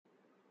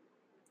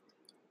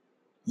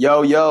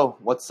Yo,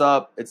 what's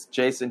up? It's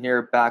Jason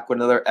here, back with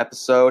another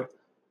episode.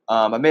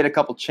 I made a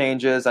couple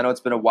changes. I know it's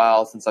been a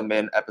while since I made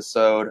an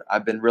episode.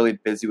 I've been really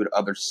busy with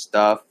other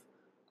stuff.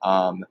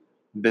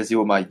 Busy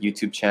with my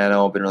YouTube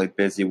channel. Been really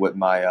busy with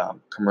my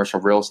commercial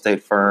real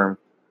estate firm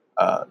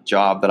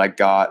job that I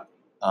got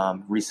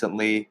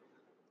recently.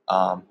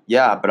 But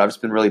I've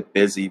just been really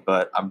busy.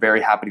 But I'm very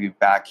happy to be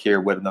back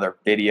here with another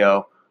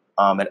video.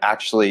 And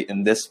actually,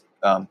 in this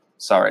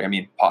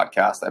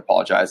podcast. I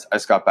apologize. I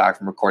just got back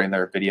from recording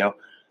another video.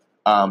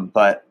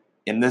 But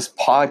in this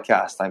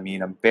podcast,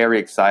 I'm very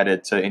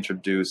excited to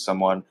introduce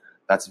someone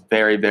that's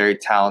very, very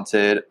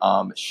talented.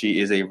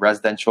 She is a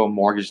residential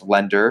mortgage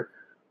lender.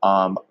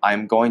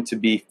 I'm going to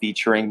be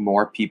featuring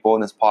more people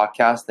in this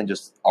podcast than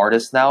just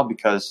artists now,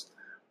 because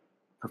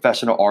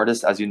professional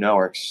artists, as you know,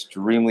 are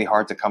extremely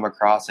hard to come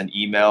across and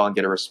email and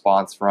get a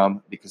response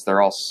from, because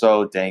they're all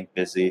so dang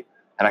busy.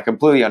 And I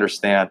completely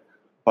understand.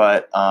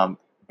 But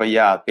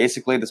yeah,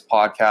 basically this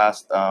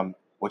podcast,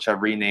 which I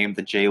renamed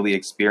the J. Lee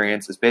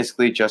Experience, is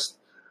basically just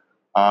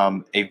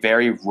a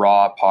very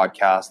raw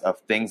podcast of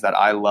things that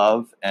I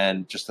love,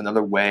 and just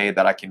another way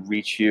that I can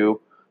reach you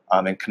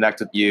and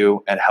connect with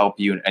you and help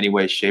you in any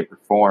way, shape, or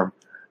form.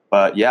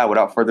 But yeah,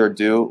 without further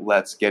ado,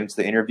 let's get into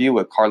the interview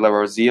with Karla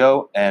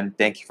Rosillo, and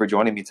thank you for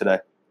joining me today.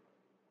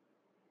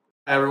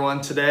 Hi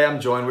everyone, today I'm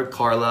joined with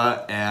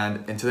Karla,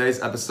 and in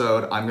today's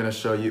episode, we're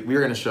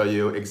going to show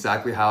you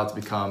exactly how to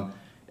become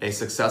a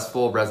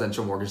successful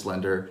residential mortgage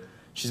lender.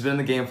 She's been in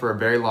the game for a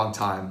very long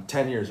time.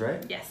 10 years,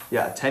 right? Yes.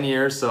 Yeah, 10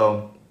 years.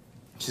 So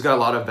she's got a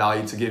lot of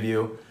value to give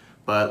you,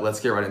 but let's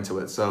get right into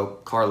it.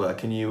 So Karla,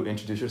 can you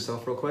introduce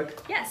yourself real quick?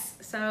 Yes.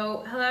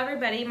 So hello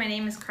everybody. My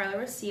name is Karla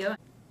Rosillo.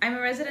 I'm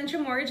a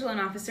residential mortgage loan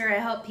officer. I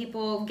help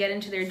people get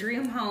into their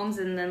dream homes,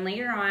 and then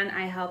later on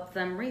I help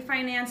them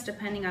refinance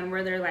depending on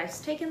where their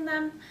life's taken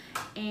them.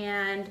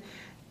 And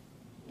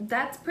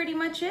that's pretty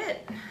much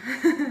it.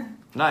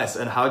 Nice.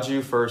 And how'd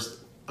you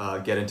first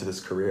get into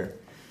this career?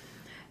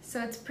 So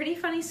it's a pretty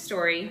funny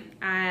story.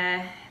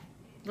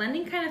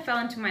 Lending kind of fell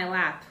into my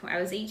lap. I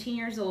was 18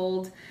 years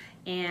old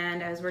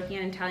and I was working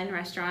at an Italian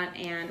restaurant,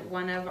 and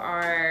one of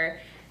our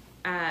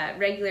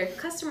regular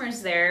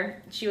customers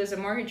there, she was a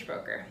mortgage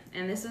broker,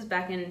 and this was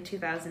back in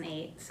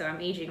 2008, so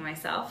I'm aging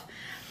myself.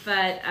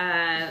 But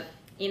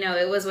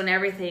it was when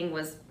everything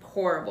was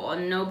horrible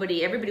and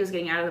everybody was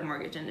getting out of the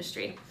mortgage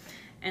industry.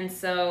 And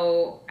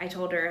so I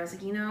told her, I was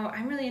like,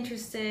 I'm really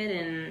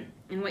interested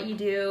in what you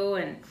do,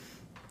 and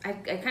I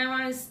kind of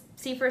want to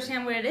see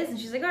firsthand what it is. And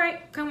she's like, all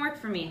right, come work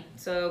for me.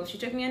 So she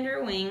took me under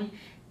her wing,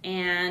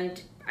 and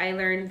I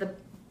learned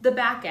the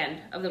back end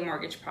of the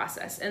mortgage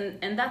process.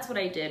 And that's what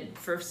I did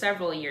for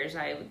several years.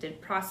 I did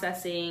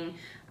processing,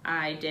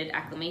 I did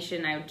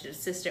acclimation, I did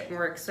assistant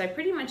work. So I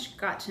pretty much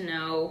got to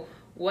know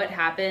what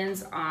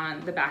happens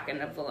on the back end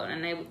of the loan.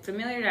 And I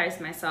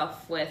familiarized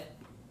myself with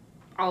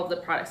all of the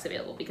products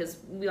available, because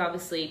we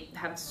obviously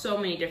have so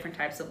many different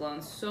types of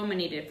loans, so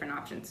many different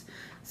options.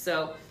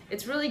 So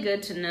it's really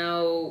good to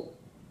know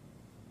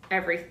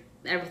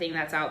everything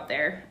that's out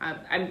there.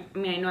 I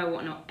know I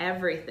won't know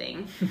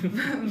everything,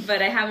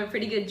 but I have a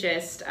pretty good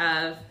gist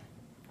of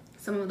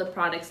some of the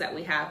products that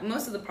we have,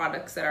 most of the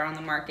products that are on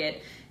the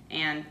market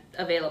and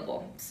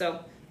available.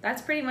 So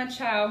that's pretty much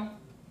how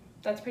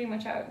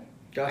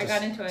Gotcha. I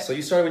got into it. So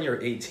you started when you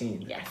were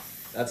 18. Yes.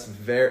 That's a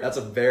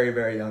very,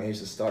 very young age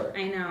to start.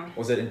 I know.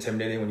 Was it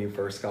intimidating when you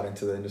first got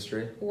into the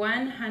industry?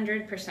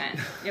 100%.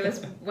 It was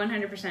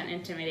 100%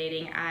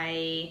 intimidating.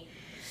 I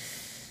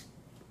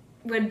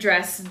would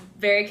dress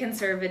very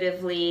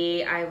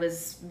conservatively. I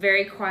was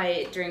very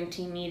quiet during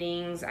team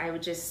meetings. I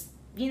would just,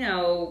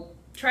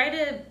 try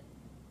to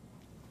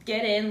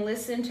get in,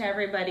 listen to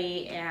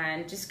everybody,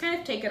 and just kind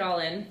of take it all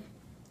in.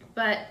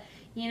 But,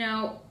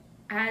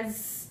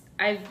 as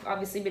I've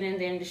obviously been in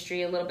the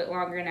industry a little bit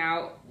longer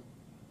now,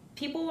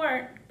 people,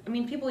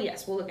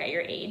 yes, will look at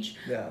your age.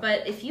 Yeah.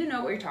 But if you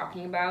know what you're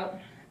talking about,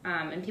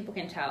 and people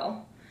can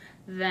tell,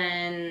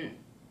 then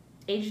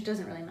age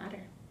doesn't really matter.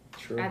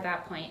 True. At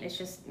that point. It's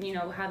just,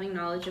 having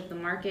knowledge of the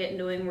market,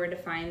 knowing where to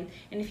find,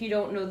 and if you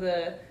don't know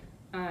the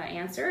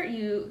answer,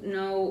 you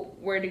know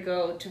where to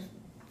go to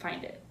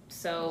find it.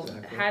 So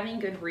Exactly. Having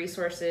good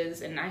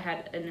resources, and I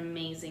had an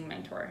amazing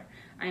mentor.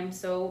 I'm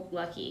so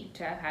lucky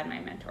to have had my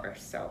mentor.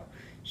 So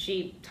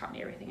she taught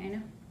me everything I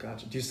know.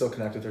 Gotcha. Do you still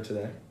connect with her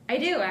today? I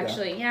do,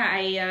 actually. Yeah,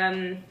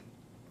 I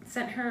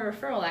sent her a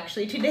referral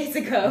actually 2 days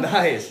ago.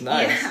 Nice.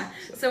 Yeah.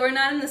 So we're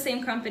not in the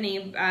same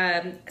company.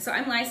 So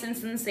I'm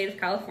licensed in the state of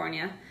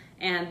California,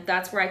 and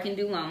that's where I can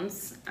do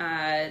loans.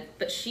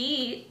 But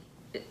she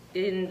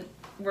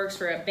works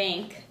for a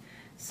bank,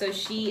 so a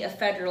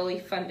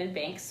federally funded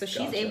bank. So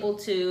she's Gotcha. able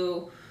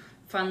to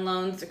fund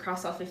loans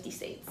across all 50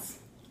 states.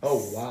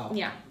 Oh, wow.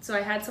 Yeah. So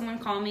I had someone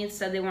call me and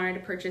said they wanted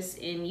to purchase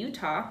in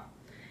Utah.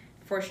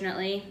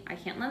 Fortunately, I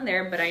can't lend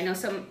there, but I know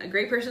a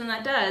great person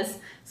that does.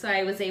 So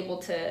I was able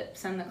to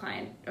send the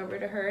client over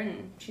to her,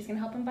 and she's gonna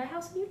help him buy a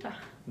house in Utah.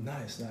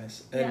 Nice. And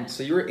Yeah.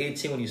 so you were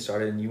 18 when you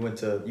started, and you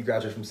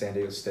graduated from San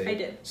Diego State. I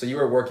did. So you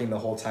were working the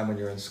whole time when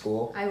you were in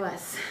school? I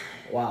was.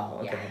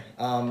 Wow. Okay.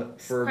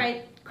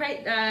 It's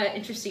quite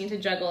interesting to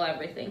juggle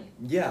everything.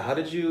 Yeah. How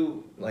did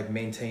you like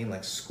maintain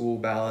like school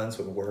balance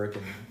with work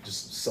and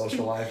just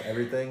social life,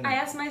 everything? I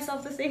ask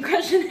myself the same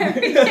question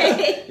every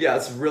day. Yeah,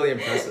 it's really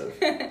impressive.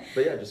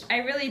 But yeah, just I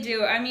really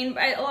do. I mean,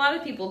 a lot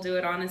of people do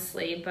it,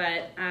 honestly,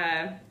 but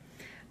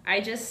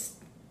I just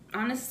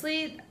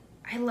honestly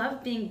I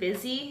love being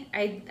busy.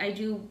 I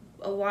do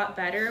a lot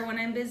better when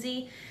I'm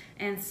busy.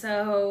 And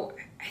so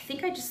I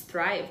think I just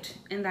thrived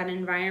in that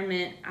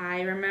environment.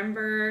 I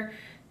remember,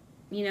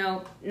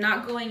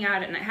 not going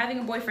out at night. Having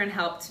a boyfriend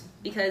helped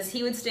because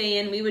he would stay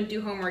in, we would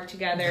do homework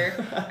together.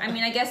 I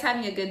mean, I guess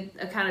having a good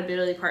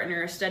accountability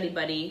partner or study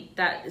buddy,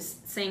 that is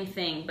the same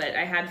thing. But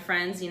I had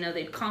friends,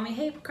 they'd call me,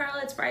 hey,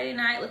 Karla, it's Friday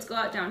night. Let's go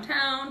out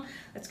downtown.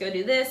 Let's go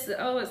do this.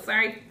 Oh,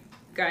 sorry,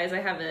 guys, I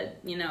have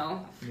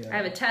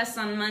a test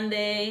on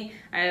Monday.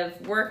 I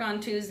have work on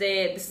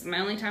Tuesday. This is my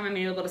only time I'm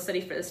able to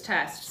study for this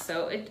test.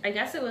 So I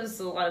guess it was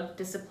a lot of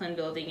discipline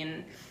building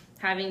and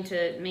having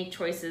to make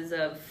choices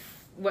of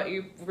what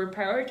you were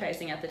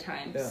prioritizing at the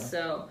time. Yeah.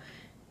 So,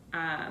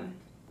 I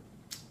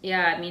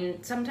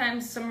mean,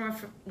 sometimes some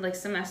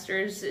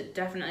semesters, it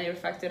definitely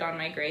reflected on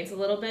my grades a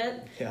little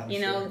bit. Yeah,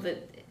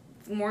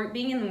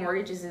 Being in the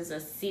mortgages is a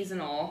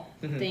seasonal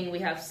thing. We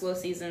have slow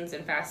seasons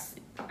and fast,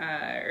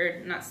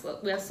 or not slow.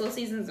 We have slow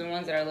seasons and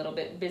ones that are a little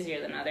bit busier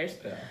than others.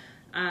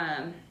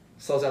 Yeah.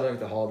 Slows down like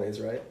the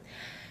holidays, right?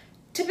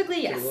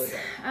 Typically, yes.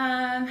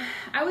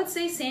 I would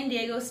say San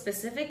Diego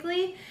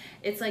specifically,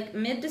 it's like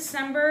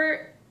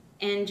mid-December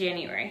and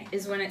January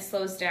is when it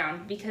slows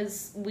down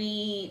because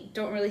we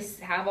don't really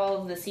have all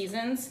of the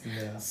seasons.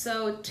 Yeah.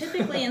 So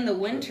typically in the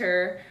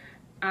winter,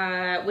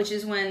 which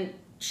is when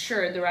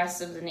the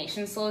rest of the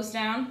nation slows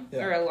down,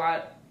 or a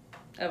lot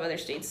of other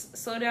states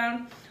slow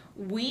down,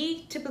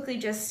 we typically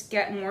just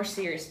get more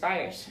serious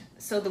buyers.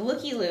 So the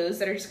looky-loos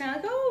that are just kind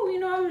of like,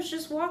 I was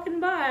just walking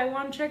by, I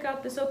want to check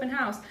out this open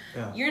house.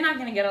 Yeah. You're not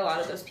going to get a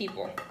lot of those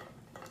people,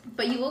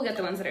 but you will get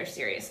the ones that are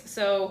serious.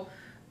 So,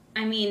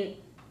 I mean,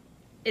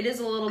 it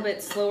is a little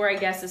bit slower, I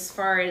guess, as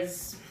far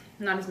as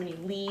not as many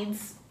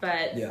leads,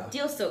 but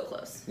deals still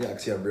close. Yeah,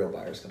 because you have real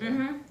buyers coming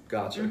in.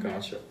 Gotcha.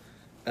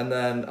 And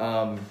then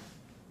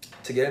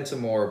to get into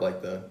more of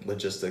like the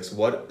logistics,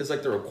 what is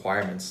like the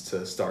requirements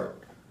to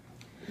start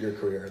your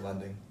career in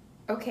lending?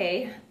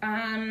 Okay,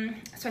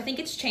 so I think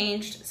it's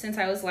changed since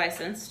I was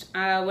licensed.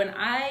 When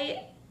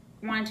I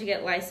wanted to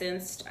get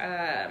licensed,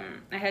 I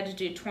had to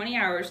do 20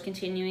 hours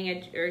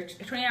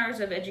 20 hours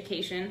of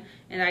education,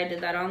 and I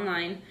did that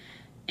online.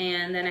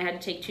 And then I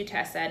had to take 2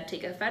 tests. I had to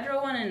take a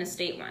federal one and a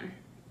state one.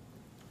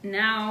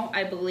 Now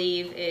I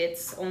believe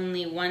it's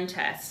only 1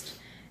 test,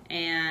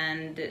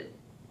 and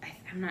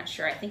I'm not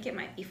sure. I think it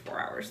might be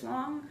 4 hours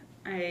long.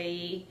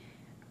 I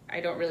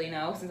don't really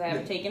know since I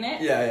haven't taken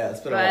it. Yeah, it's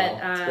been a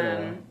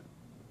while.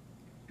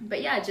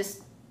 But yeah,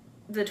 just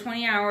the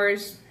 20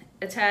 hours,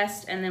 a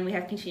test, and then we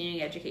have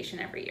continuing education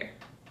every year.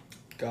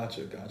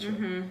 Gotcha.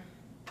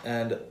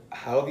 And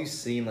how have you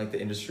seen like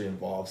the industry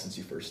evolve since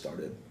you first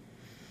started?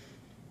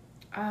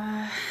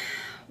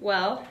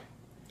 Well,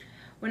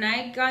 when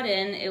I got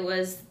in, it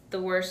was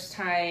the worst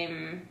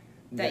time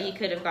that you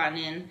could have gotten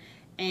in.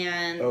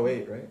 And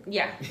 08, right?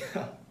 Yeah.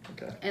 Yeah.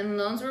 Okay. And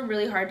loans were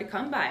really hard to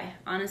come by,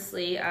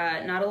 honestly.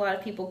 Not a lot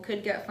of people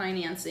could get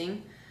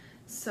financing.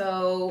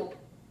 So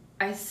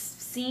I've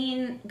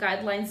seen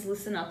guidelines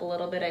loosen up a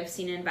little bit. I've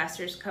seen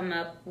investors come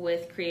up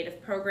with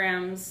creative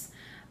programs.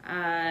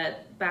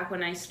 Back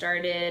when I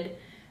started,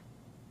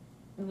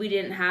 we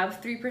didn't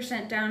have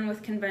 3% down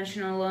with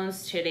conventional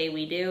loans. Today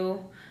we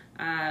do.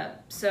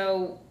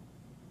 So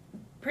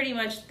pretty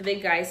much the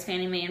big guys,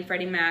 Fannie Mae and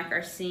Freddie Mac,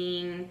 are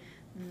seeing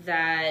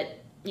that,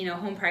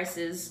 home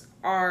prices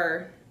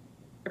are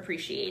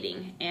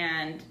appreciating,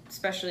 and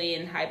especially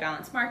in high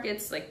balance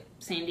markets like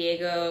San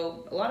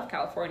Diego, a lot of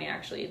California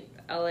actually,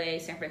 LA,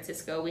 San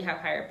Francisco, we have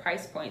higher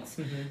price points.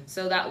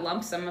 So that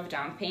lump sum of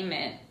down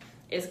payment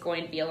is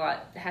going to be a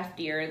lot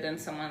heftier than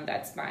someone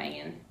that's buying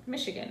in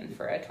Michigan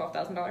for a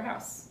 $12,000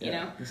 house, you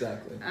know?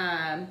 Exactly.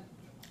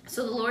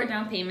 So the lower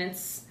down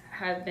payments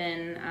have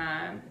been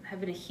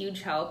a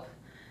huge help.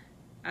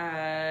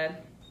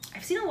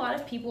 I've seen a lot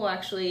of people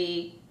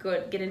actually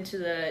get into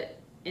the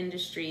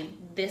industry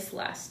this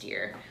last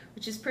year,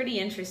 which is pretty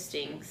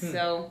interesting.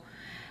 So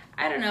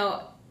I don't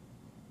know.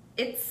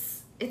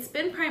 It's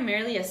been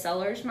primarily a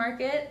seller's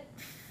market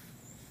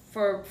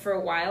for a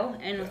while,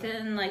 and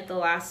within like the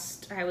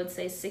last, I would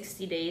say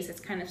 60 days, it's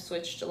kind of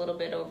switched a little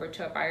bit over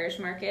to a buyer's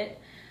market.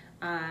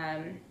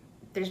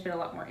 There's been a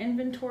lot more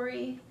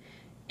inventory,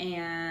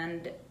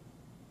 and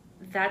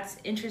that's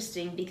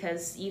interesting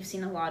because you've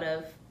seen a lot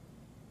of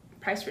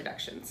price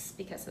reductions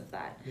because of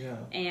that.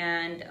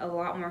 And a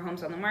lot more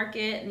homes on the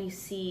market, and you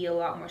see a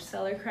lot more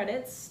seller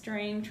credits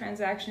during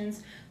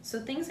transactions. So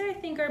things that I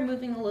think are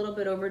moving a little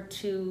bit over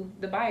to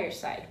the buyer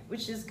side,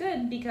 which is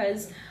good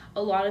because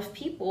a lot of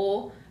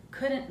people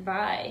couldn't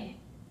buy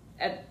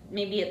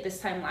maybe at this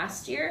time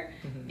last year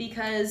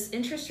because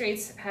interest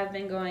rates have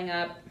been going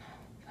up.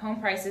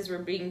 Home prices were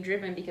being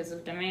driven because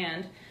of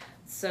demand.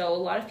 So a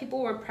lot of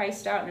people were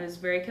priced out and it was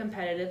very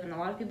competitive and a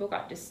lot of people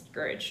got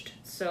discouraged.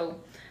 So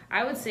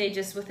I would say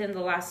just within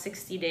the last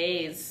 60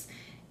 days,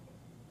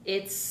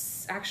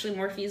 it's actually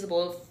more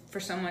feasible for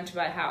someone to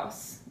buy a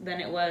house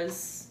than it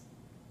was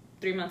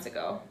 3 months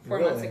ago, 4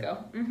 months ago.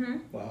 Mm-hmm.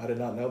 Wow, I did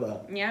not know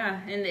that. Yeah,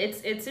 and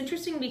it's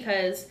interesting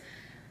because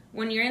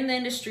when you're in the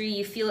industry,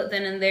 you feel it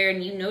then and there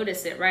and you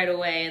notice it right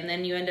away, and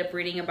then you end up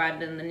reading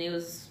about it in the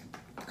news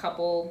a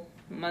couple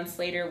months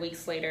later,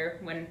 weeks later,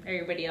 when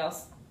everybody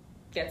else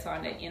gets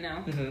on it, you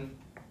know. Mm-hmm.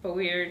 But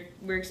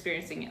we're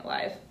experiencing it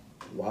live.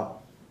 Wow.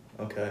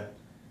 Okay.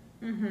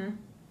 Mm-hmm.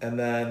 And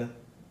then,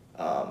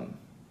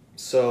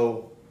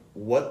 so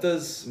what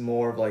does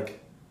more of like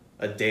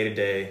a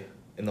day-to-day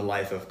in the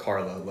life of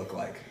Karla look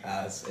like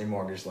as a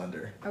mortgage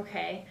lender?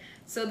 Okay,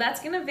 so that's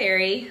gonna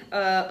vary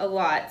a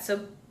lot.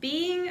 So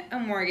being a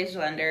mortgage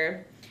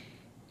lender,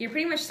 you're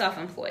pretty much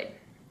self-employed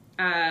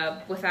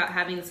without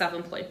having the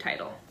self-employed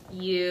title.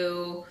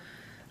 You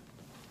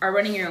are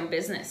running your own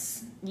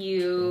business.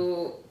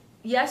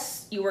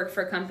 Yes, you work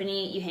for a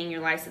company, you hang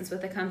your license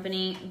with a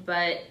company,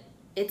 but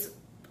it's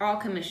all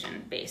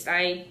commission based.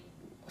 I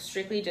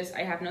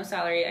have no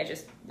salary, I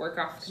just work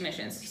off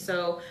commissions.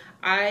 So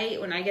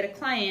when I get a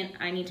client,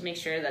 I need to make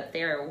sure that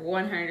they're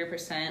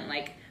 100%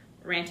 like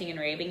ranting and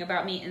raving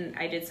about me, and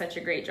I did such a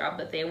great job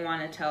that they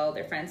want to tell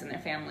their friends and their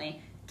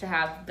family to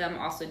have them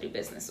also do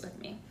business with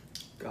me.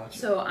 Gotcha.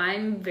 So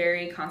I'm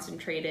very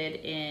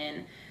concentrated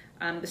in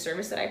the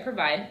service that I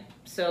provide,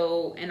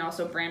 and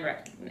also brand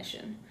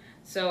recognition.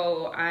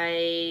 So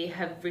I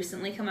have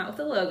recently come out with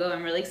a logo.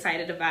 I'm really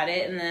excited about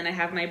it. And then I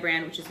have my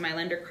brand, which is my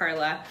lender,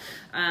 Karla.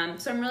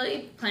 So I'm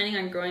really planning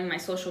on growing my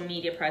social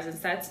media presence.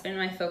 That's been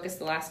my focus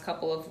the last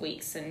couple of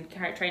weeks, and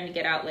trying to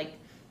get out like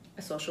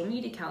a social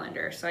media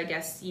calendar. So I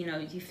guess,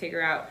 you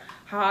figure out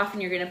how often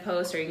you're going to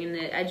post. Are you going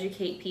to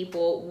educate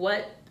people?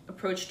 What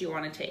approach do you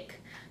want to take?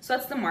 So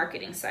that's the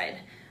marketing side.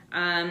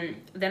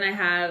 Then I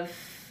have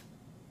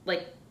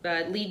like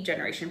lead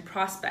generation,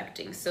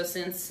 prospecting. So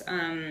since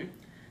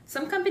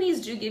some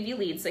companies do give you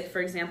leads, like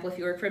for example, if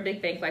you work for a big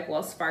bank like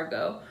Wells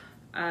Fargo,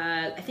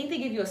 I think they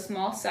give you a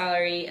small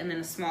salary and then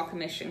a small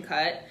commission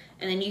cut,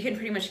 and then you can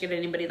pretty much get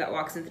anybody that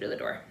walks in through the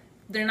door.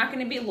 They're not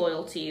going to be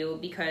loyal to you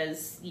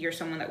because you're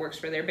someone that works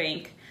for their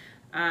bank,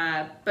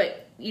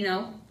 but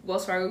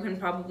Wells Fargo can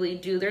probably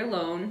do their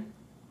loan,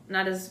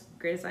 not as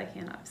great as I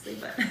can, obviously,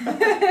 but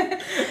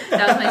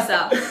that was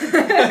myself.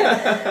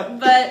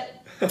 But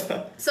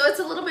so it's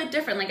a little bit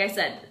different, like I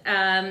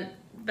said.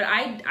 But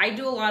I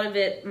do a lot of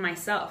it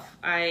myself.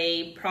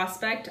 I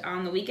prospect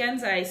on the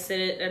weekends. I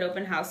sit at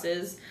open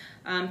houses.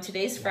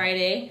 Today's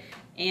Friday,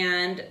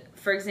 and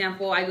for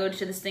example, I go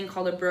to this thing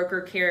called a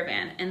broker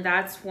caravan, and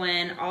that's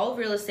when all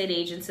real estate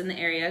agents in the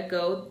area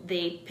go,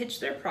 they pitch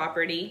their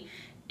property,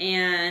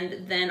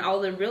 and then all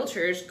the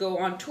realtors go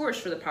on tours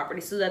for the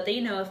property so that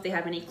they know if they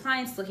have any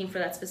clients looking for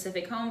that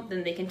specific home,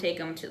 then they can take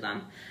them to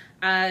them.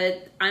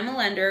 I'm a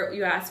lender.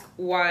 You ask,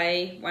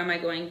 why am I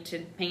going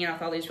to hang out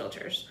with all these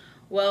realtors?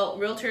 Well,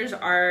 realtors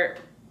are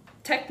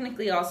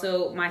technically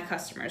also my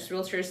customers.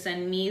 Realtors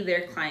send me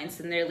their clients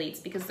and their leads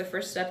because the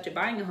first step to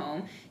buying a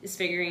home is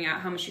figuring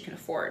out how much you can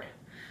afford.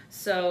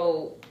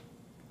 So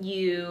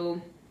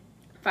you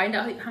find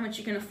out how much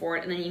you can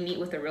afford, and then you meet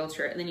with a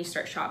realtor, and then you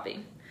start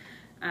shopping.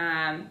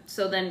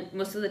 So then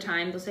most of the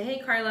time they'll say,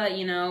 hey Karla,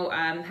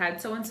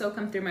 had so-and-so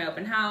come through my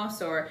open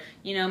house, or,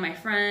 my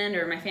friend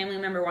or my family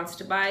member wants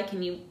to buy,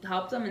 can you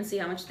help them and see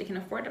how much they can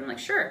afford? I'm like,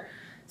 sure.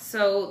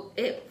 So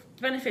it's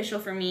beneficial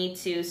for me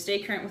to stay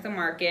current with the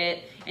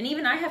market, and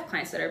even I have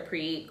clients that are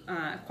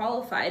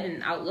qualified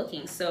and out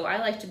looking, so I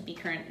like to be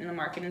current in the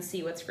market and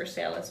see what's for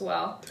sale as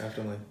well.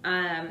 Definitely.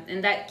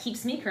 And that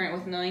keeps me current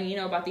with knowing,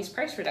 about these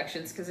price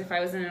reductions, because if I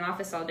was in an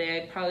office all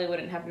day, I probably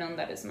wouldn't have known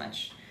that as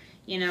much,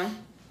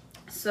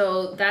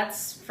 So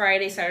that's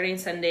Friday, Saturday,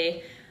 and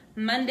Sunday.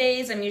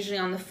 Mondays, I'm usually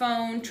on the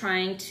phone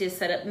trying to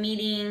set up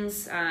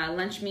meetings,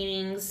 lunch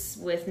meetings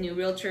with new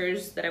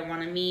realtors that I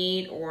want to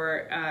meet,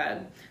 or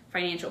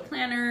financial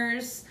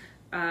planners.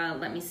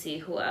 Let me see,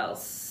 who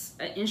else?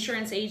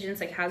 Insurance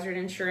agents, like hazard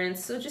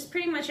insurance. So just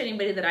pretty much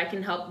anybody that I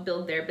can help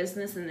build their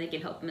business and they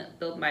can help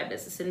build my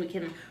business, and we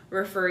can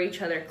refer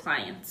each other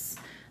clients.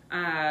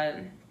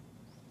 And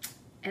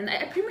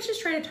I pretty much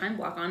just try to time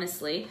block,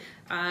 honestly.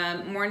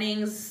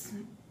 Mornings,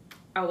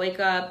 I'll wake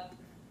up.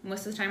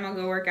 Most of the time I'll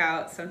go work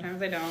out.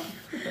 Sometimes I don't.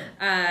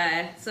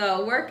 So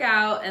I'll work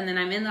out, and then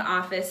I'm in the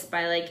office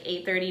by like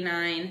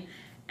 8:39,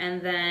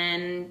 and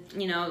then,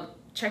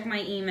 check my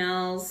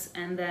emails,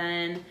 and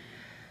then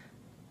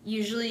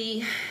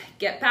usually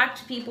get back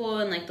to people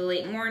in like the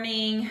late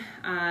morning.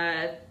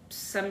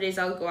 Some days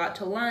I'll go out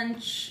to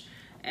lunch.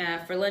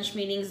 For lunch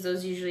meetings,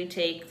 those usually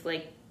take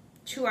like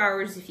 2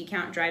 hours if you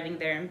count driving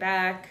there and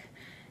back.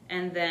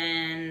 And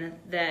then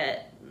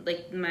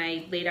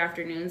my late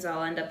afternoons,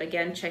 I'll end up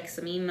again, check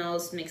some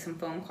emails, make some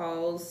phone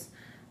calls.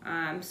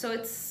 So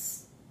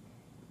it's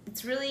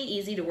really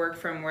easy to work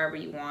from wherever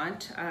you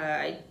want.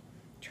 I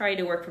try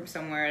to work from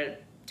somewhere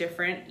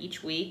different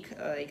each week,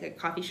 like a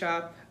coffee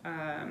shop,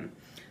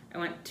 I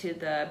went to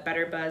the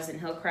Better Buzz in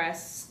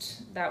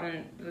Hillcrest. That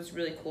one was a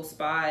really cool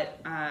spot.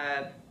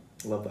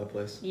 Love that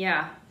place.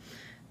 Yeah.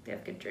 They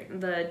have good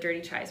drink. The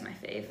dirty chai is my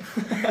fave.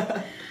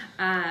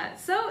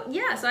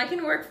 So I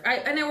can work.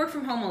 I work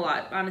from home a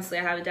lot. Honestly,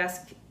 I have a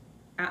desk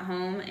at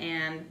home,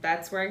 and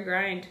that's where I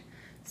grind.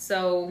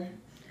 So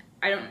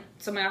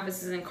So my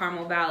office is in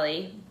Carmel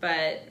Valley,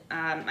 but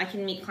I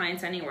can meet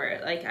clients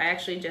anywhere. Like I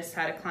actually just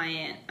had a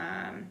client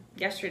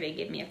yesterday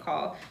give me a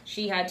call.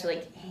 She had to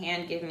like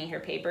hand give me her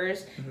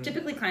papers. Mm-hmm.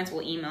 Typically, clients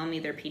will email me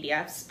their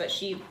PDFs, but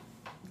she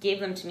gave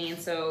them to me,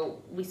 and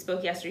so we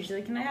spoke yesterday. She's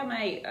like, "Can I have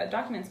my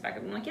documents back?"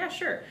 I'm like, "Yeah,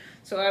 sure."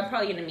 So I'm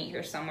probably gonna meet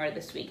her somewhere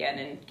this weekend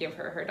and give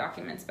her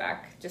documents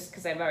back, just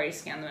because I've already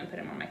scanned them and put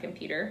them on my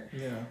computer.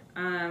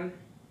 Yeah.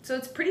 So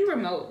it's pretty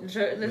remote.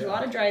 There's a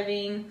lot of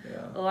driving,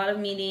 a lot of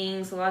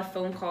meetings, a lot of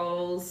phone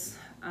calls,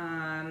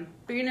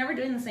 but you're never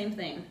doing the same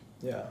thing.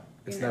 Yeah,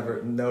 it's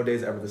no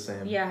day's ever the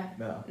same. Yeah.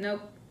 No.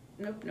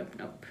 Nope.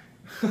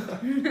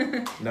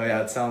 No,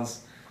 yeah, it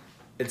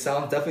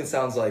definitely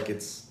sounds like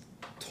it's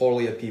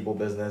totally a people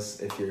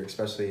business if you're,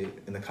 especially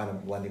in the kind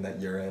of lending that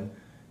you're in.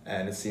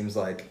 And it seems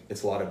like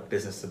it's a lot of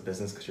business to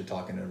business because you're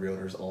talking to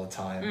realtors all the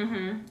time.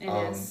 Mm-hmm.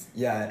 It is.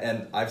 Yeah,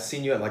 and I've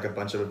seen you at like a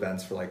bunch of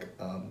events for like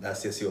the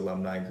SCSU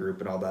alumni group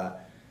and all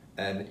that.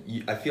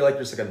 And I feel like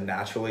you're just like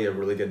a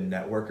really good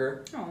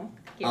networker. Oh,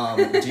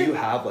 thank you. Do you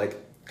have like,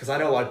 because I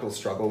know a lot of people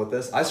struggle with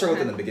this. I struggled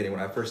with it in the beginning when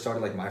I first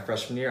started, like my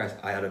freshman year.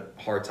 I had a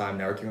hard time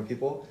networking with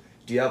people.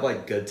 Do you have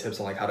like good tips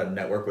on like how to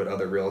network with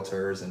other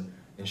realtors and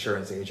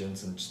insurance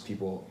agents and just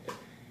people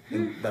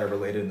that are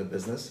related in the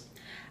business?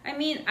 I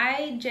mean,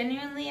 I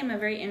genuinely am a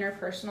very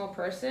interpersonal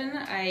person.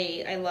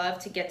 I love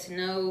to get to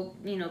know,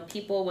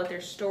 people, what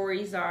their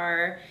stories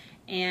are,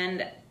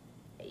 and,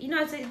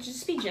 it's like,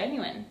 just be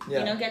genuine.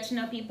 Yeah. Get to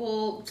know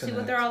people, Connect. see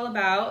what they're all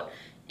about,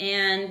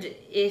 and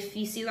if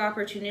you see the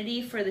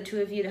opportunity for the two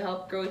of you to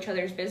help grow each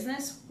other's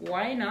business,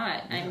 why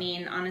not? Yeah. I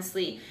mean,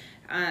 honestly,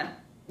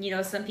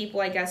 some people,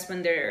 I guess,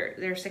 when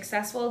they're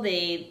successful,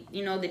 they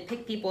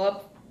pick people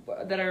up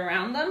that are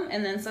around them,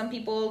 and then some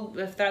people,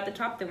 if they're at the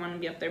top, they want to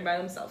be up there by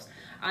themselves.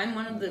 I'm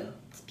one of the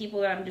people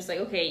that I'm just like,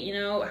 okay,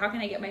 how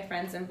can I get my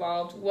friends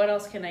involved? What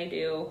else can I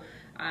do?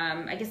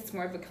 I guess it's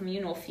more of a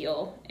communal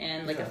feel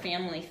and like a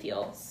family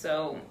feel.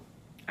 So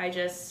I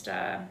just,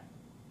 I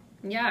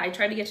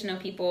try to get to know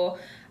people.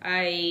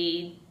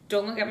 I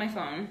don't look at my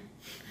phone.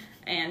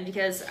 And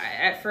because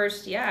at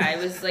first, I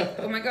was like,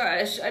 oh my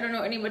gosh, I don't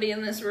know anybody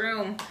in this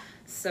room.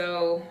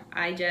 So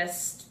I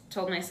just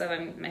told myself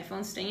my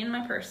phone's staying in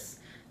my purse.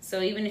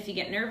 So even if you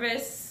get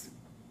nervous,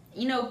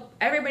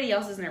 everybody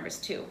else is nervous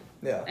too.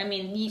 Yeah. I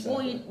mean, you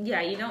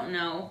don't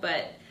know,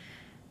 but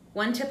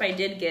one tip I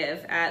did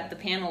give at the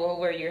panel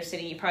where you're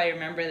sitting, you probably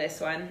remember this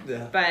one.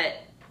 Yeah. But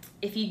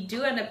if you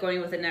do end up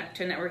going to a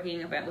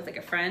networking event with like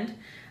a friend,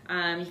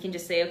 you can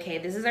just say, okay,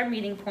 this is our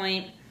meeting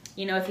point.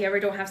 If you ever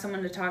don't have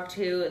someone to talk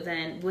to,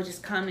 then we'll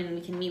just come and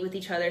we can meet with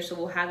each other. So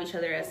we'll have each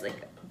other as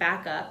like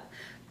backup.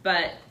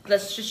 But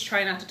let's just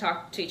try not to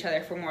talk to each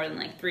other for more than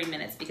like 3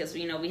 minutes because,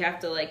 we have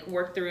to like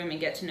work the room and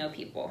get to know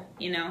people,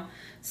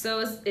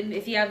 So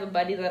if you have a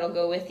buddy that'll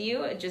go with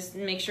you, just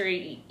make sure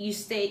you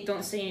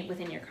don't stay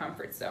within your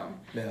comfort zone.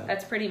 Yeah.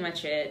 That's pretty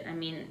much it. I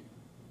mean,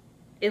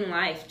 in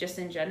life, just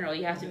in general,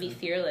 you have to be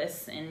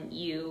fearless and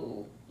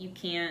you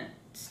can't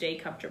stay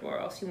comfortable or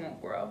else you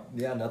won't grow.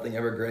 Yeah, nothing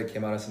ever great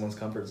came out of someone's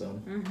comfort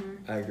zone.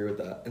 Mm-hmm. I agree with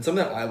that. And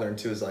something that I learned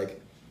too is like,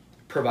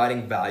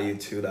 providing value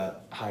to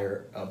that higher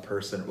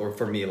person, or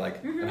for me,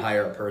 like a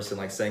higher person,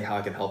 like saying how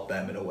I can help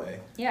them in a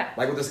way. Yeah.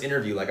 Like with this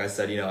interview, like I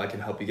said, I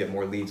can help you get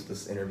more leads with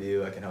this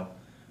interview. I can help,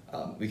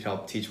 we can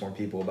help teach more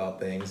people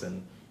about things.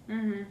 And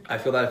I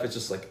feel that if it's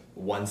just like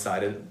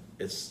one-sided,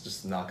 it's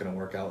just not going to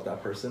work out with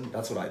that person.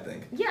 That's what I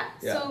think. Yeah.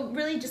 So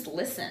really just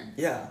listen.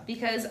 Yeah.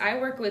 Because I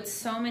work with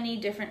so many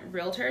different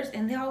realtors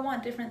and they all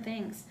want different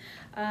things.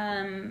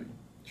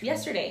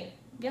 Yesterday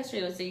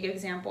was a good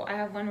example. I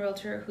have one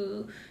realtor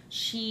who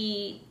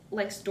she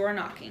likes door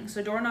knocking.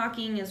 So door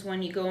knocking is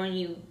when you go and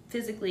you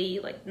physically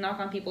like knock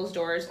on people's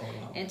doors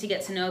and to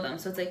get to know them.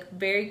 So it's like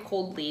very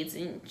cold leads.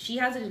 And she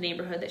has a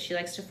neighborhood that she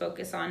likes to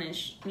focus on, and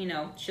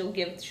she'll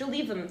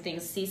leave them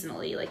things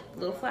seasonally, like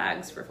little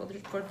flags for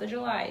 4th of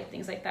July,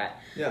 things like that.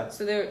 Yeah.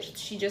 So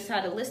she just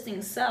had a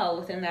listing sell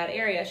within that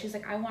area. She's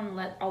like, I want to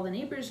let all the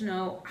neighbors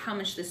know how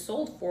much this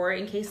sold for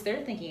in case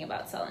they're thinking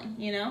about selling.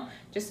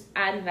 Just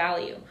add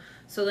value.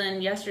 So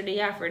then yesterday,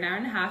 for an hour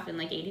and a half in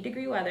like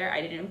 80-degree weather, I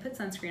didn't even put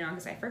sunscreen on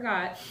because I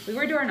forgot. We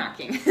were door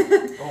knocking.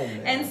 Oh,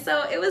 man. And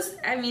so it was,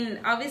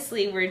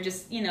 obviously we're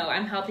just,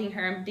 I'm helping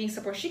her. I'm being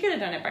supportive. She could have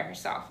done it by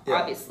herself,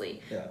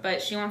 obviously. Yeah.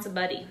 But she wants a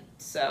buddy.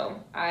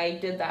 So I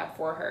did that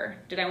for her.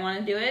 Did I want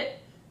to do it?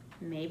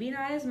 Maybe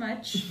not as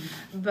much,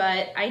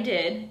 but I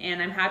did.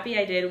 And I'm happy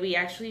I did. We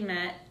actually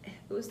met.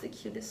 It was the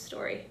cutest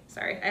story.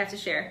 Sorry, I have to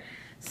share.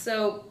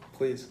 So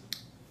please.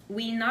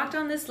 We knocked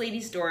on this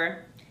lady's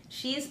door.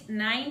 She's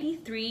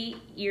 93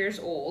 years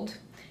old.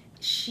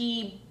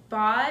 She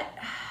bought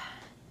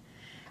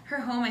her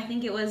home, I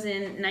think it was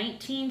in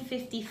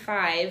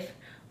 1955,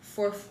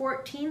 for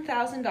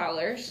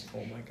 $14,000. Oh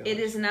my gosh. It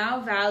is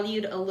now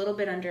valued a little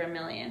bit under $1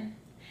 million.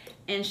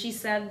 And she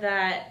said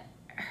that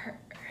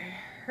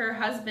her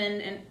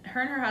husband and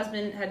her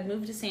husband had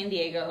moved to San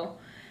Diego.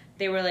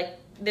 They're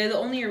the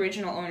only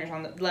original owners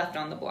left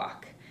on the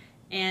block.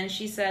 And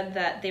she said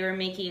that they were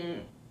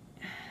making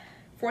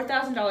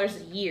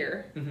 $4,000 a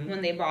year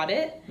when they bought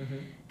it.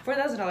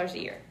 $4,000 a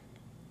year.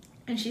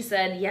 And she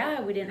said,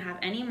 yeah, we didn't have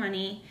any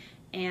money,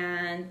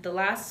 and the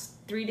last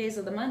 3 days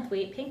of the month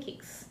we ate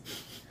pancakes.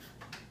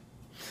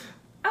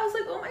 I was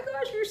like, oh my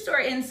gosh, your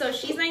story. And so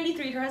she's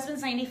 93, her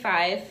husband's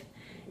 95.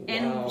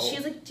 And she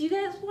was like, do you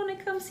guys want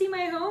to come see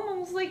my home? I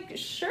was like,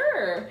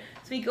 sure.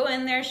 So we go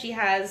in there. She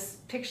has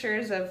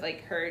pictures of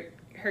like her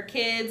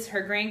kids,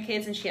 her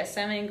grandkids, and she has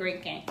 7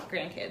 great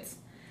grandkids.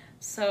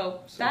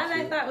 So that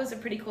cute. I thought was a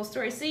pretty cool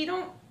story. So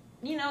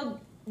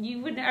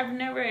I've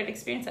never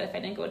experienced that if I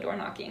didn't go door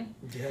knocking.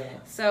 Yeah.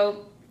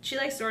 So she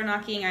likes door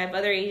knocking. I have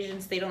other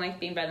agents, they don't like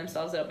being by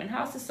themselves at open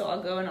houses, so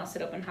I'll go and I'll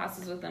sit open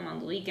houses with them on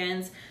the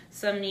weekends.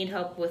 Some need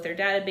help with their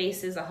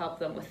databases, I'll help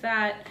them with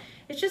that.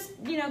 It's just,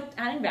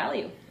 adding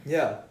value.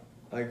 Yeah,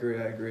 I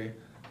agree.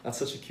 That's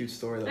such a cute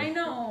story, though. I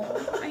know.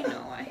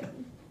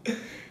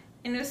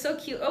 And it was so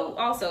cute. Oh,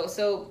 also,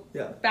 so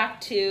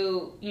back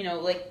to,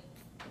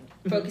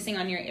 focusing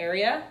on your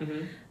area.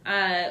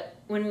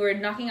 When we were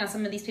knocking on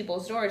some of these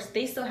people's doors,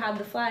 they still had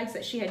the flags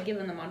that she had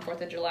given them on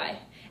 4th of July.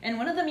 And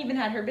one of them even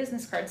had her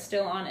business card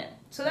still on it.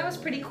 So that was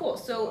pretty cool.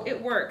 So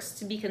it works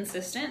to be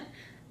consistent.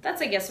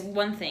 That's, I guess,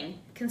 one thing,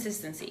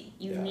 consistency.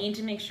 You need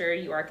to make sure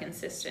you are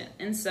consistent.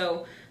 And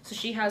so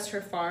she has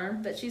her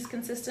farm that she's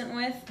consistent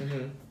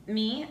with.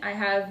 Me, I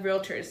have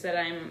realtors that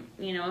I'm,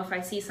 if I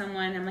see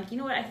someone, I'm like, you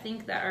know what, I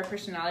think that our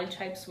personality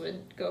types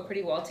would go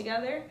pretty well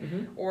together.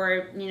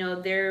 Or,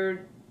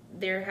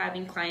 they're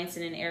having clients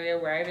in an area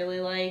where I really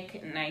like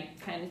and I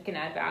kind of can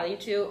add value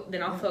to,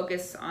 then I'll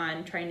focus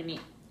on trying to meet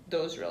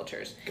those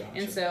realtors. Gotcha.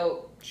 And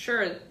so,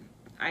 sure,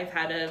 I've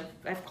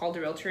called a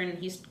realtor and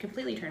he's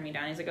completely turned me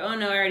down. He's like, oh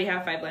no, I already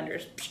have 5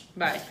 lenders.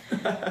 Bye.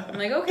 I'm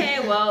like, okay,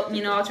 well,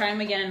 I'll try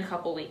him again in a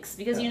couple weeks,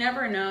 because you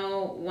never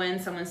know when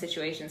someone's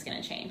situation is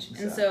going to change.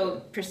 Exactly. And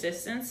so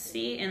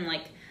persistency and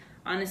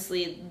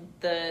honestly,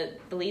 the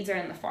leads are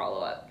in the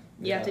follow-up.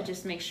 You have to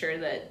just make sure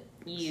that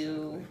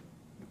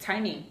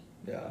timing.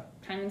 Yeah.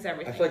 Timing's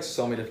everything. I feel like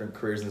so many different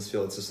careers in this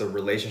field, it's just a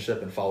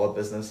relationship and follow-up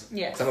business.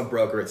 Yes. 'Cause I'm a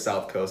broker at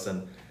South Coast,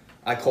 and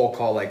I cold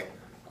call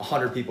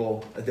 100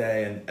 people a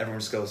day, and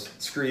everyone just goes,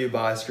 screw you,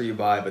 bye.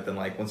 But then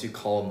once you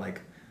call them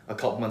a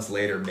couple months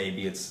later,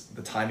 maybe it's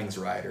the timing's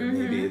right, or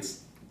maybe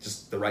it's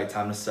just the right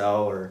time to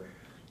sell or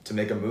to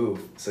make a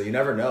move. So you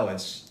never know.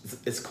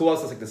 It's cool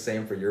how it's the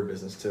same for your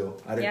business too.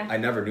 I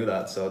never knew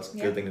that, so it's a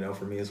good thing to know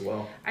for me as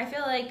well. I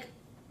feel like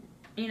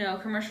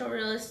commercial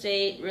real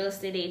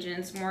estate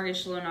agents,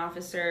 mortgage loan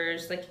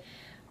officers,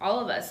 all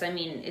of us,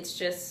 it's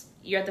just,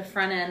 you're at the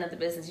front end of the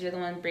business. You're the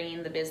one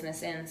bringing the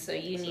business in. So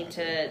you need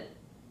to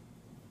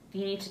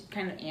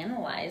kind of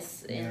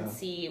analyze and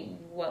see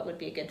what would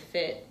be a good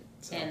fit.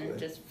 Exactly. And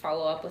just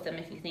follow up with them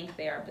if you think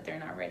they are, but they're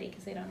not ready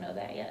because they don't know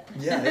that yet.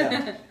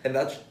 Yeah. And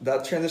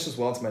that transitions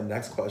well into my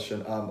next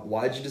question.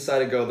 Why did you decide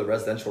to go the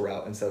residential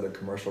route instead of the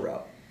commercial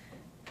route?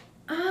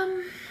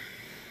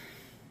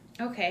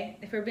 Okay,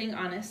 if we're being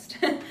honest.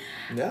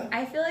 Yeah.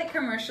 I feel like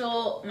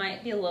commercial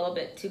might be a little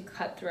bit too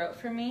cutthroat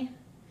for me.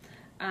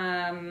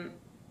 I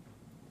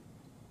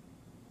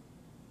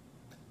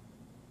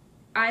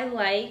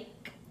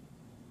like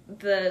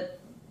the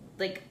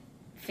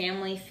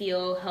family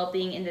feel,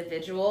 helping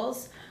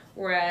individuals,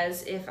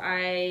 whereas if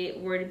I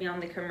were to be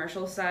on the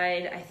commercial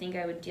side, I think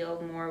I would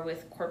deal more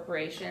with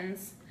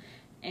corporations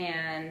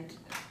and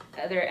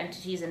other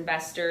entities,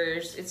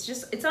 investors.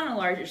 It's on a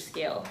larger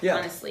scale,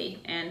 honestly.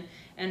 And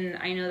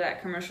I know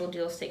that commercial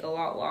deals take a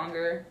lot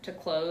longer to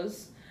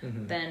close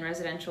than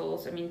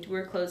residentials.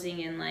 We're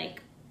closing in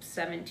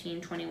 17,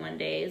 21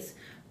 days,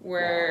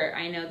 where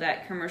I know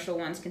that commercial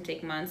ones can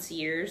take months,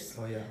 years.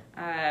 Oh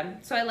yeah.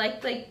 So I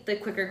like the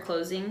quicker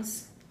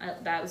closings.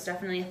 That was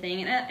definitely a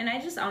thing. And I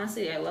just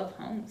honestly, I love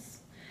homes.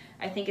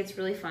 I think it's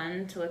really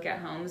fun to look at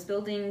homes.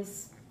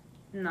 Buildings,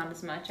 not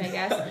as much, I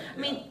guess.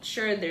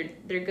 Sure,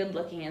 they're good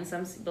looking, and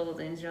some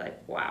buildings you're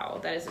like, wow,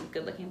 that is a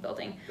good looking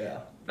building. Yeah.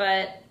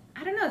 But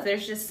I don't know,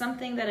 there's just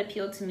something that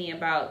appealed to me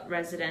about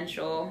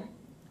residential.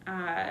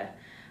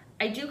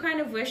 I do kind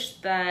of wish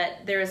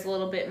that there was a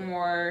little bit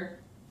more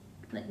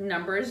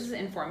numbers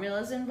and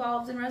formulas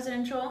involved in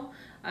residential.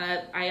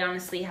 I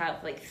honestly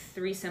have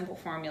 3 simple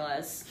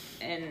formulas,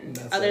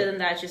 and other than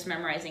that, just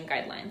memorizing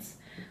guidelines.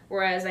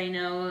 Whereas I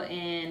know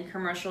in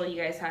commercial,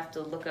 you guys have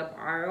to look up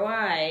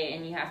ROI,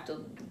 and you have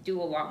to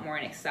do a lot more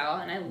in Excel,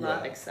 and I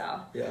love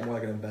Excel. Yeah, more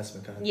like an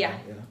investment kind of thing. Yeah,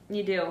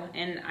 you do,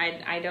 and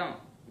I don't.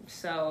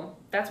 So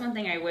that's one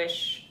thing I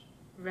wish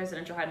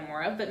residential had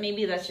more of, but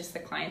maybe that's just the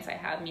clients I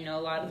have. A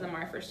lot of them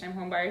are first-time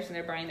home buyers, and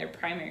they're buying their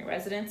primary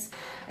residence.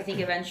 I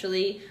think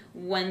eventually,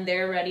 when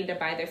they're ready to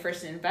buy their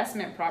first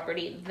investment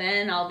property,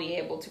 then I'll be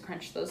able to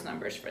crunch those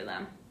numbers for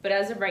them. But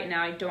as of right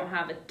now, I don't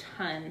have a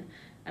ton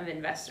of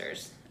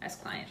investors as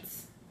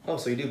clients. Oh,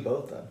 so you do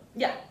both then?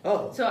 Yeah.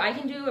 Oh. So I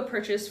can do a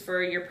purchase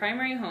for your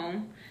primary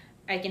home.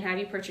 I can have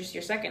you purchase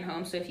your second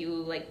home. So if you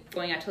like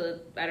going out to,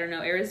 I don't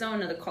know,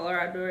 Arizona, the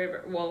Colorado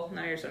River, well,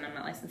 not Arizona, I'm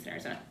not licensed in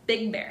Arizona.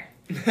 Big Bear.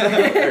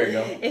 There you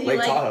go. If Lake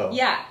you Tahoe.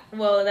 Yeah.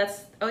 Well,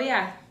 oh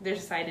yeah, there's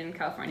a side in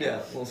California. Yeah,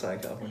 little side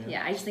in California.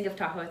 Yeah, I just think of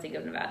Tahoe, I think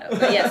of Nevada.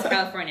 But yes,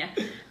 California.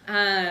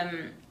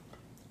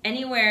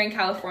 Anywhere in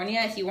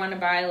California, if you want to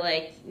buy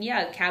like,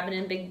 a cabin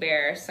in Big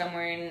Bear,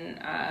 somewhere in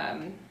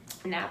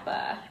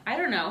Napa, I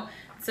don't know.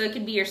 So it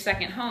could be your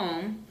second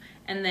home.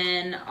 And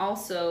then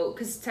also,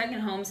 because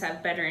second homes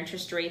have better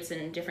interest rates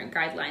and different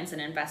guidelines than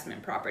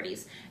investment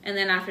properties. And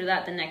then after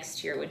that, the next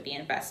tier would be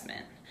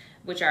investment,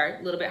 which are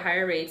a little bit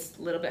higher rates,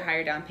 a little bit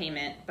higher down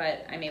payment,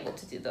 but I'm able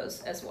to do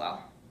those as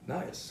well.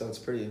 Nice. So it's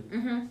pretty,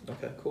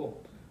 okay,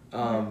 cool.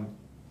 Mm-hmm.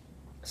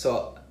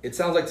 So it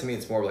sounds like to me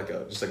it's more like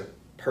just like a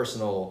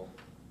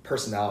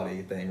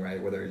personality thing,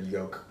 right? Whether you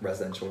go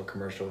residential or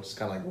commercial, it's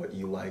kind of like what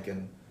you like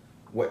and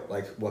what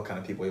kind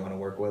of people you want to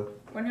work with.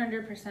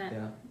 100%.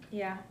 Yeah.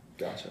 Yeah.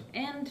 Gotcha.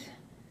 And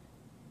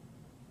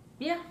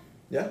yeah.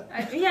 Yeah?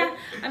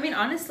 I mean,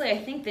 honestly, I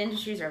think the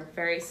industries are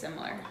very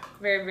similar.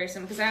 Very, very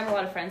similar. Because I have a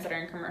lot of friends that are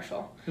in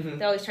commercial. Mm-hmm.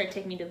 They always try to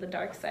take me to the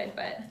dark side,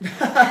 but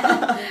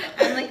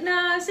I'm like, no,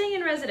 I'm staying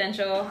in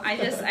residential.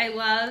 I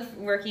love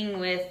working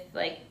with,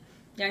 like,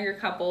 younger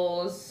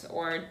couples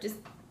or just,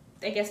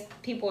 I guess,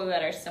 people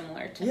that are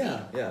similar to me.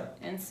 Yeah.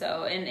 And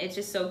it's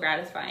just so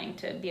gratifying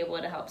to be able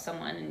to help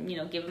someone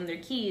and, give them their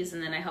keys,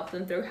 and then I help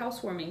them through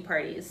housewarming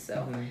parties.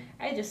 So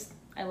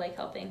I like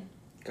helping.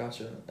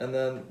 Gotcha. And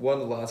then one of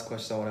the last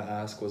questions I want to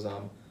ask was,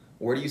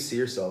 where do you see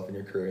yourself in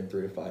your career in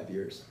 3 to 5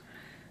 years?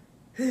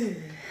 I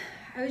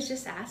was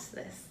just asked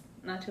this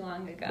not too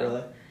long ago.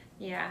 Really?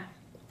 Yeah.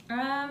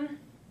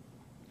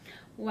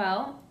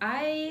 Well,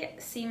 I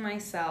see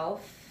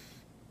myself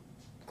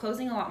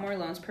closing a lot more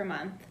loans per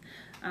month.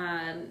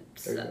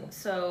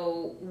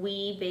 So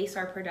we base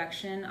our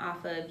production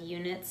off of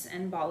units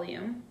and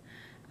volume.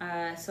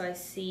 So I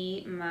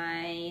see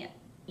my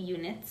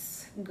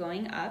units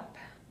going up,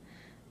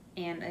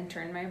 and in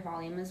turn my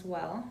volume as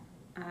well.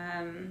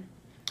 And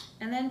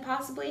then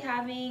possibly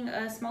having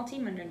a small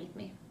team underneath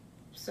me.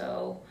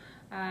 So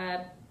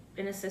an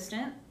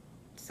assistant,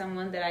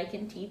 someone that I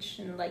can teach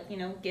and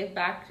give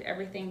back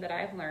everything that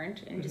I've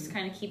learned, and just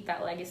kind of keep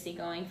that legacy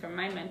going from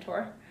my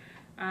mentor.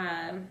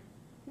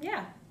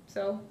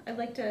 So I'd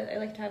like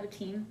to have a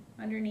team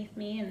underneath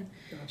me, and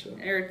Gotcha.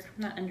 Or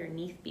not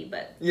underneath me,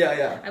 but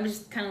I'm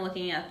just kind of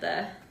looking at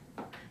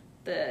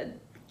the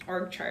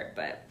org chart,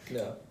 but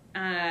no,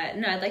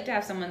 I'd like to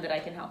have someone that I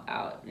can help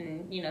out,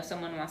 and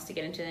someone wants to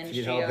get into the industry.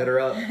 If you help, hit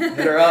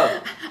her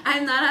up.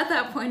 I'm not at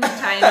that point in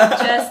time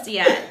just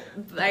yet.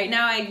 Right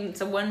now,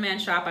 it's a one-man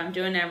shop. I'm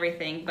doing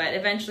everything, but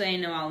eventually, I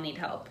know I'll need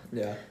help.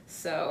 Yeah.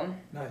 So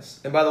nice.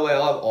 And by the way,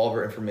 I'll have all of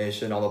her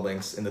information, all the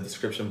links in the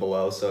description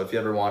below. So if you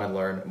ever want to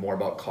learn more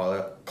about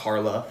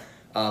Karla,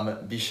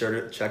 be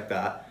sure to check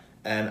that.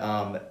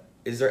 And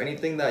is there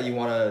anything that you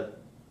want to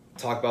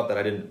talk about that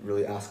I didn't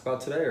really ask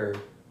about today, or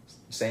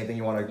say anything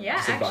you want to? Yeah,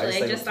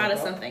 actually, I just thought of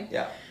something.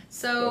 Yeah.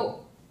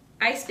 So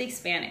I speak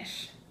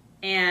Spanish,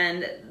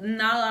 and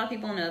not a lot of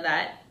people know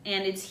that,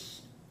 and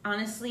it's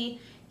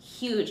honestly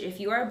huge. If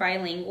you are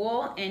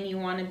bilingual and you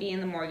want to be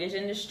in the mortgage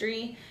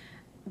industry,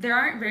 there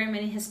aren't very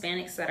many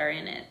Hispanics that are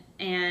in it.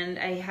 And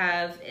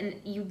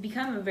you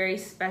become a very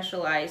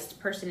specialized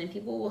person, and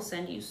people will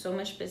send you so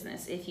much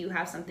business if you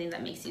have something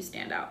that makes you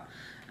stand out.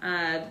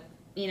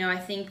 I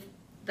think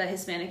the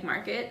Hispanic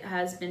market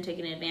has been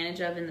taken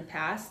advantage of in the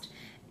past,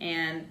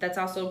 and that's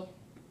also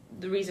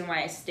the reason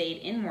why I stayed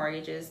in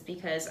mortgages,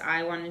 because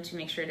I wanted to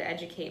make sure to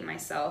educate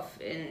myself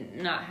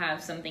and not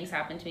have some things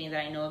happen to me that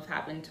I know have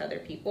happened to other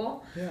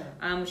people.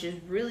 Yeah. Which is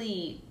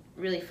really,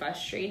 really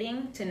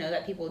frustrating to know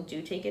that people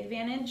do take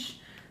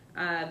advantage.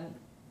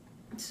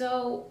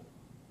 So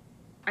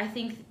I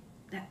think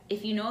that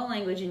if you know a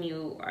language and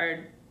you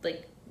are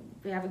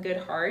you have a good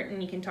heart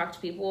and you can talk to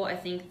people, I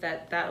think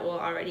that will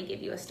already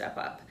give you a step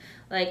up.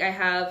 I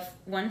have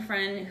one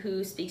friend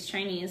who speaks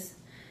Chinese,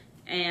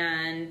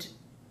 and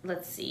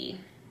let's see,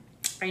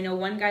 I know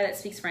one guy that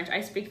speaks French.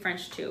 I speak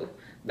French too,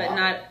 but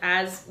not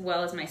as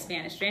well as my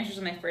Spanish. Spanish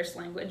was my first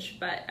language,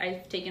 but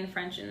I've taken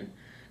French in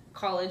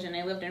college, and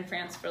I lived in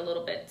France for a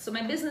little bit. So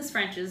my business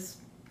French is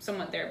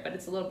somewhat there, but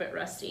it's a little bit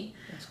rusty.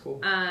 That's cool.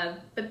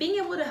 But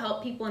being able to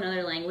help people in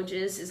other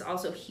languages is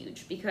also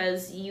huge,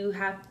 because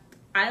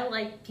I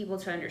like people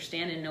to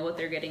understand and know what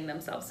they're getting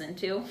themselves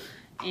into.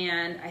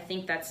 And I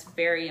think that's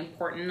very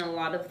important. A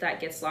lot of that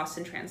gets lost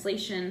in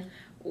translation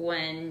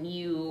when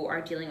you are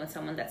dealing with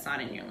someone that's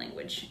not in your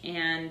language.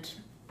 And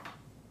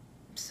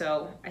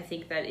so I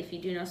think that if you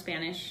do know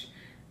Spanish,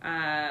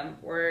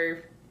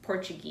 or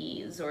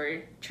Portuguese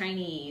or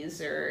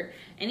Chinese or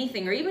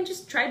anything, or even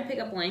just try to pick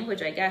up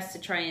language, I guess, to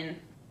try and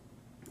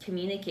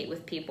communicate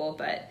with people,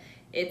 but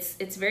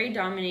it's very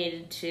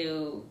dominated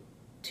to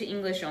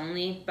English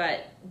only.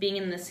 But being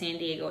in the San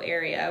Diego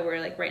area, we're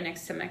right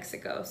next to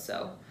Mexico,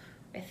 so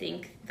I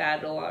think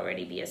that'll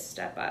already be a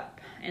step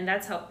up, and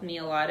that's helped me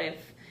a lot.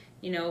 I've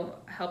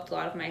helped a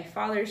lot of my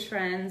father's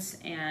friends,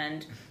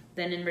 and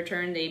then in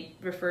return they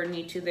referred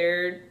me to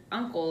their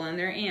uncle and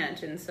their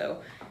aunt, and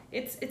so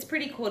it's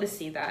pretty cool to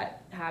see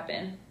that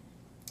happen.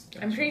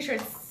 Gotcha. I'm pretty sure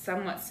it's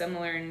somewhat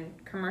similar in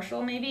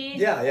commercial, maybe.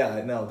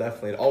 Yeah, no,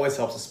 definitely. It always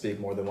helps to speak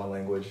more than one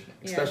language,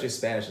 especially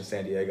Spanish in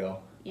San Diego.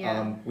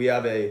 Yeah. We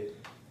have a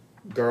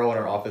girl in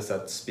our office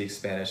that speaks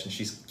Spanish, and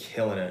she's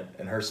killing it,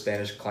 and her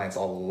Spanish clients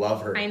all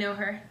love her. I know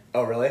her.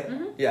 Oh, really?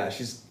 Mm-hmm. Yeah,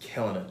 she's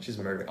killing it. She's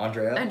murdering.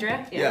 Andrea?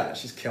 Yeah. Yeah,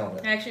 she's killing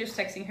it. I actually was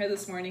texting her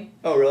this morning.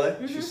 Oh, really?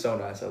 Mm-hmm. She's so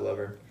nice. I love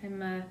her.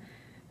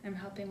 I'm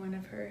helping one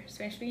of her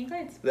Spanish-speaking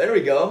clients. There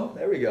we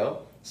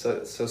go.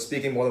 So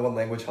speaking more than one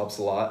language helps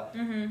a lot.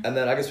 Mm-hmm. And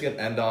then I guess we can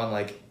end on,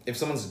 like, if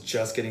someone's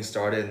just getting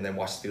started and then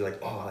watch this video, like,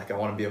 oh, like, I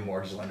want to be a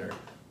mortgage lender.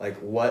 Like,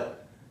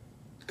 what?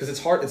 Because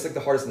it's hard. It's, like, the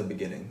hardest in the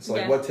beginning. So,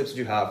 like, what tips would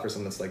you have for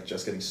someone that's, like,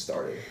 just getting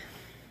started?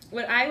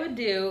 What I would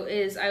do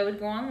is I would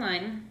go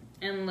online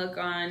and look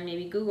on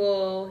maybe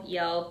Google,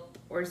 Yelp,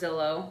 or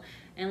Zillow,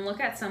 and look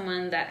at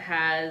someone that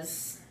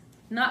has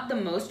not the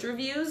most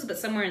reviews, but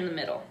somewhere in the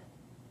middle.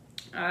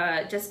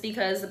 Just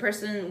because the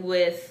person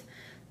with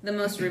the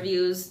most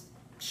reviews,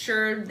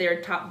 sure,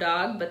 they're top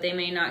dog, but they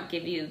may not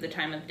give you the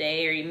time of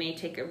day, or you may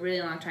take a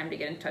really long time to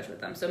get in touch with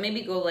them. So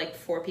maybe go like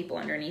 4 people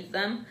underneath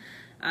them.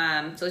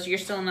 So you're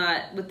still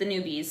not with the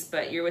newbies,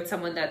 but you're with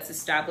someone that's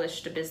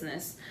established a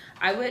business.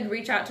 I would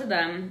reach out to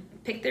them,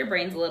 pick their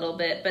brains a little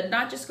bit, but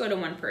not just go to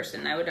one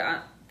person. I would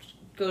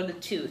go to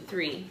 2,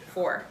 3,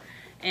 4,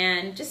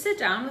 and just sit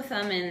down with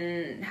them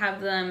and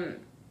have them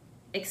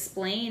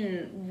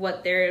explain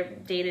what their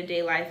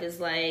day-to-day life is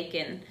like,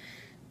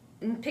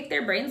 and pick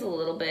their brains a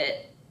little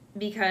bit,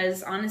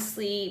 because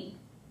honestly,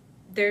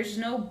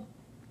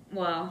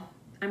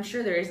 I'm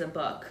sure there is a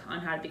book on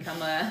how to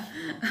become a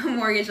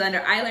mortgage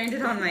lender. I learned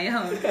it on my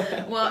own.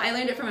 Well, I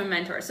learned it from a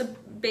mentor. So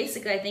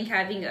basically, I think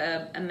having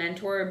a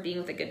mentor, being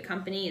with a good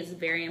company, is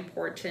very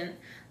important.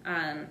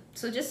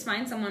 So just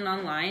find someone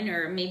online,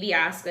 or maybe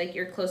ask like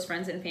your close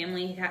friends and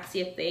family, see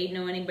if they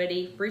know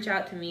anybody. Reach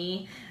out to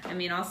me. I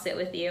mean, I'll sit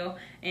with you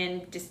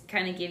and just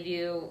kind of give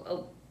you,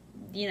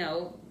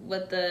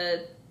 what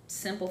the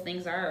simple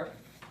things are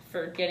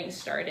for getting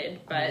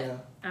started.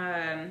 But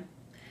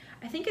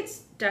I think it's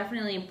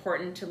definitely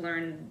important to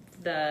learn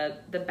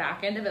the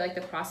back end of it, like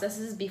the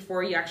processes,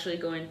 before you actually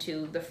go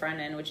into the front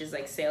end, which is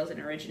like sales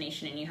and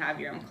origination, and you have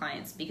your own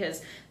clients,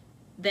 because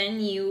then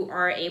you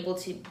are able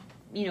to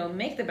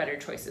make the better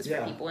choices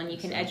for people, and you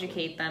can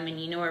educate them, and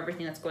you know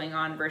everything that's going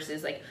on,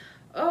 versus like,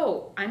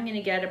 oh, I'm going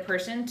to get a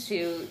person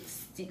to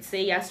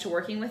say yes to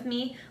working with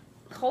me.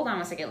 Hold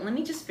on a second. Let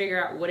me just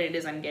figure out what it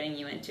is I'm getting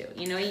you into.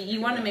 You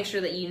want to make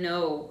sure that you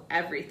know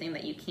everything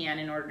that you can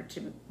in order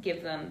to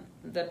give them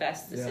the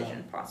best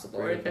decision possible,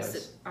 or the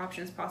best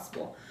options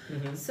possible.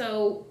 Mm-hmm.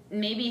 So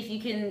maybe if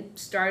you can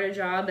start a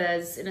job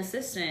as an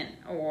assistant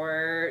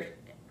or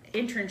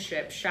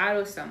internship,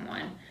 shadow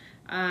someone,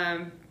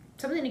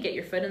 something to get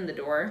your foot in the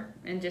door,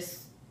 and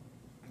just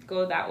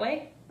go that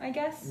way, I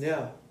guess.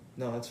 Yeah,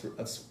 no,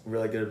 that's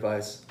really good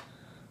advice.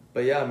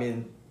 But yeah, I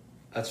mean,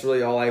 that's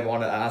really all I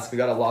want to ask. We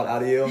got a lot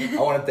out of you.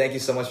 I want to thank you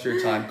so much for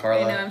your time,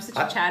 Karla. I know, I'm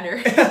such a chatter.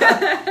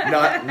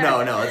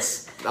 No,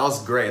 that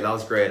was great.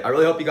 I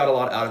really hope you got a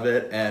lot out of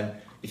it. And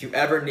if you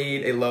ever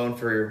need a loan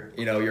for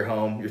your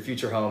home, your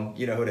future home,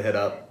 you know who to hit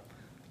up.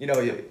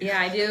 Yeah,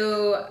 I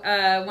do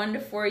 1 to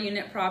 4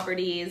 unit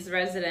properties,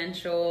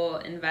 residential,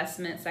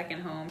 investment,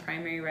 second home,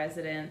 primary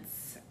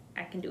residence.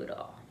 I can do it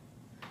all.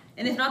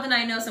 And if not, then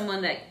I know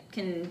someone that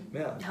can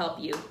help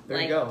you. There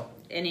you go.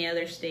 Any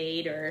other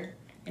state, or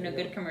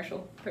good commercial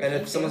person.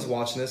 And if someone's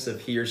watching this,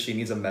 if he or she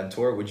needs a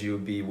mentor, would you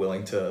be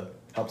willing to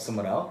help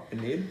someone out in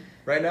need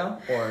right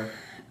now? Or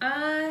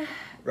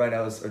right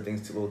now are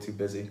things a little too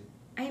busy?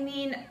 I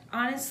mean,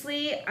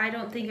 honestly, I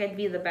don't think I'd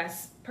be the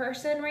best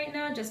person right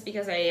now, just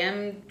because I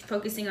am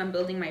focusing on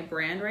building my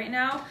brand right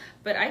now.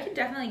 But I could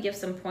definitely give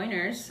some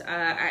pointers.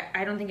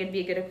 I don't think I'd be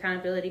a good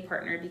accountability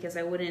partner, because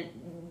I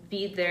wouldn't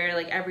be there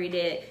like every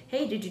day.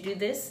 Hey, did you do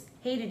this?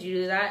 Hey, did you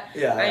do that?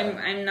 Yeah.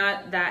 I'm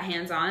not that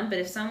hands-on, but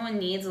if someone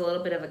needs a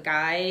little bit of a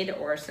guide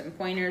or some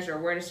pointers or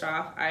where to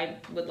stop, I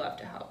would love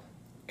to help.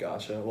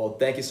 Gotcha. Well,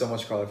 thank you so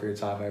much, Karla, for your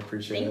time. I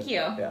appreciate it. Thank you.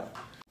 Yeah.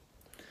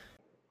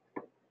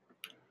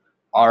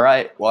 All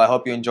right. Well, I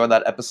hope you enjoyed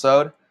that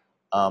episode.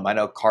 I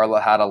know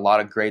Karla had a lot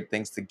of great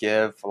things to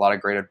give, a lot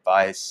of great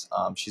advice.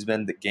 She's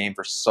been in the game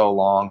for so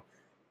long.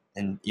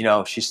 And,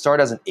 she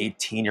started as an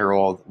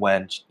 18-year-old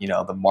when,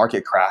 the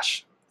market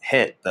crash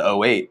hit,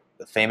 the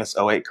famous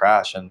 08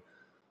 crash. And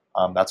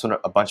that's when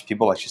a bunch of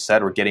people, like she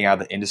said, were getting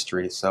out of the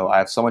industry. So I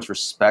have so much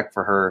respect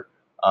for her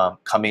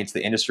coming into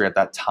the industry at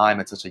that time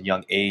at such a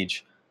young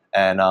age.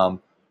 And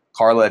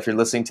Karla, if you're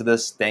listening to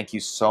this, thank you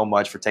so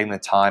much for taking the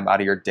time out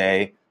of your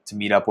day to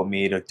meet up with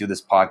me to do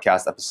this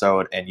podcast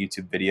episode and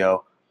YouTube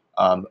video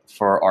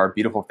for our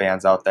beautiful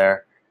fans out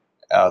there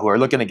who are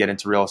looking to get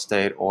into real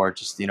estate, or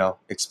just,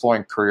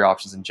 exploring career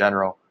options in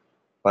general.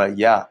 But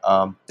yeah,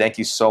 thank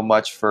you so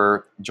much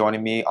for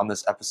joining me on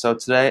this episode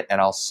today,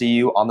 and I'll see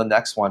you on the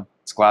next one.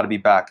 It's glad to be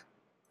back.